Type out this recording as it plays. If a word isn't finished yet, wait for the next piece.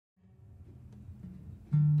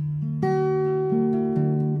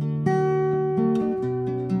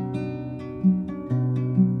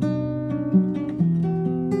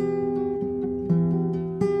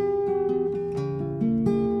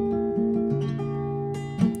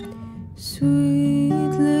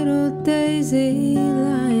Sweet little Daisy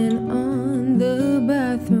lying on the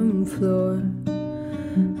bathroom floor.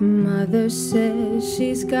 Mother says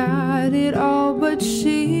she's got it all, but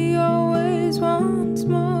she always wants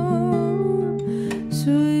more.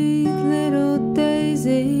 Sweet little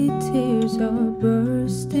Daisy, tears are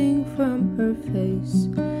bursting from her face.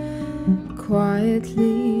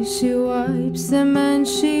 Quietly she wipes them and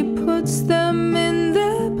she puts them in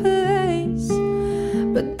their place.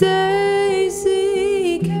 But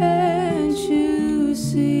Daisy, can't you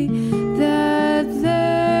see that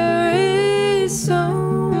there is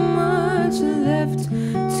so much left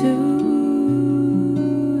to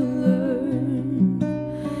learn?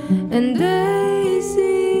 And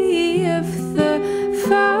Daisy, if the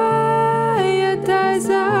fire dies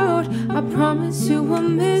out, I promise you will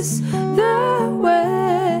miss the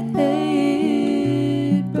way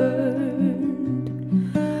it burned.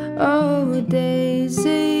 Oh,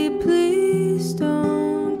 Daisy, please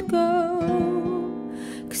don't go,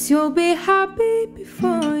 'cause you'll be happy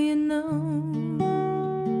before you know.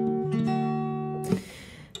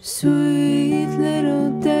 Sweet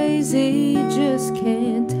little Daisy just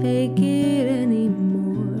can't take it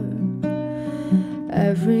anymore.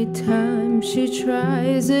 Every time she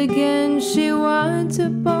tries again, she winds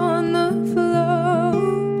up on the floor.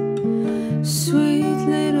 Sweet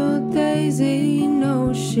little Daisy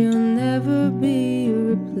knows she'll never be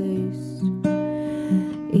replaced.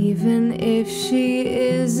 Even if she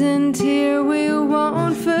isn't here, we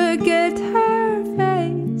won't forget her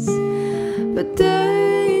face. But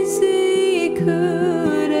Daisy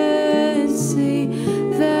couldn't see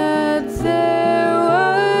that there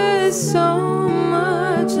was so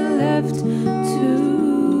much left to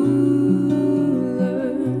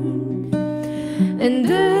learn. And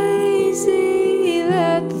Daisy,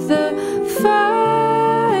 let the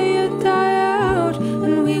fire die out,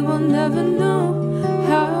 and we will never know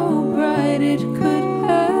how bright it could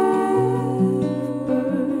have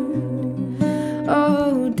burned.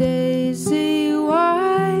 Oh, Daisy,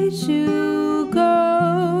 why'd you go?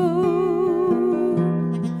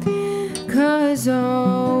 'Cause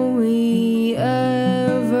all we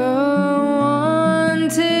ever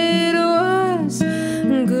wanted was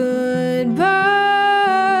goodbye.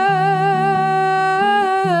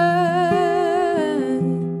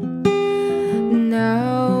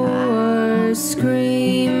 Now we're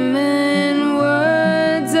screaming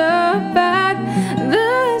words up at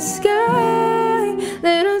the sky.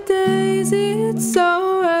 Little Daisy, it's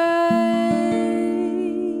alright.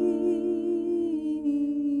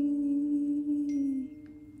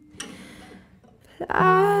 But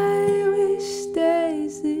I wish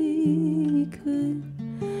Daisy could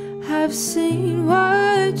have seen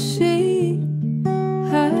what she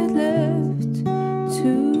had left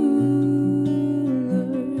to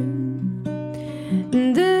learn.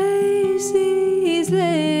 Daisy's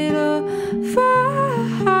little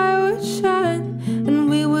fire would shine, and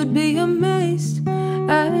we would be amazed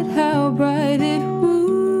at how bright it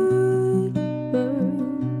would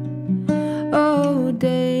burn. Oh,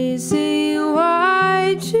 Daisy,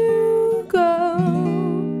 why'd you go?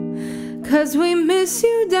 'Cause we